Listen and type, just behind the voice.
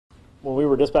when we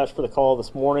were dispatched for the call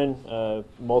this morning,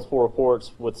 multiple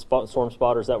reports with storm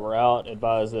spotters that were out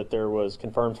advised that there was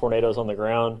confirmed tornadoes on the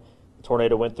ground. The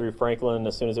tornado went through Franklin.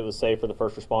 As soon as it was safe for the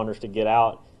first responders to get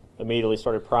out, immediately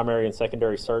started primary and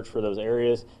secondary search for those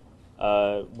areas.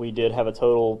 We did have a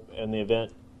total in the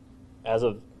event, as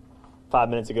of 5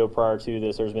 minutes ago prior to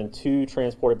this, there's been 2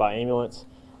 transported by ambulance,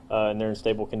 and they're in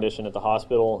stable condition at the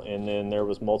hospital, and then there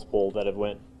was multiple that have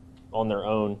went on their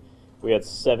own. We had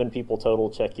 7 people total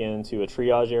check into a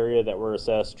triage area that were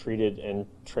assessed, treated, and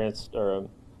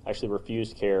actually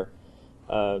refused care.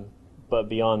 But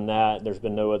beyond that, there's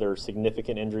been no other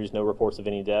significant injuries, no reports of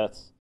any deaths.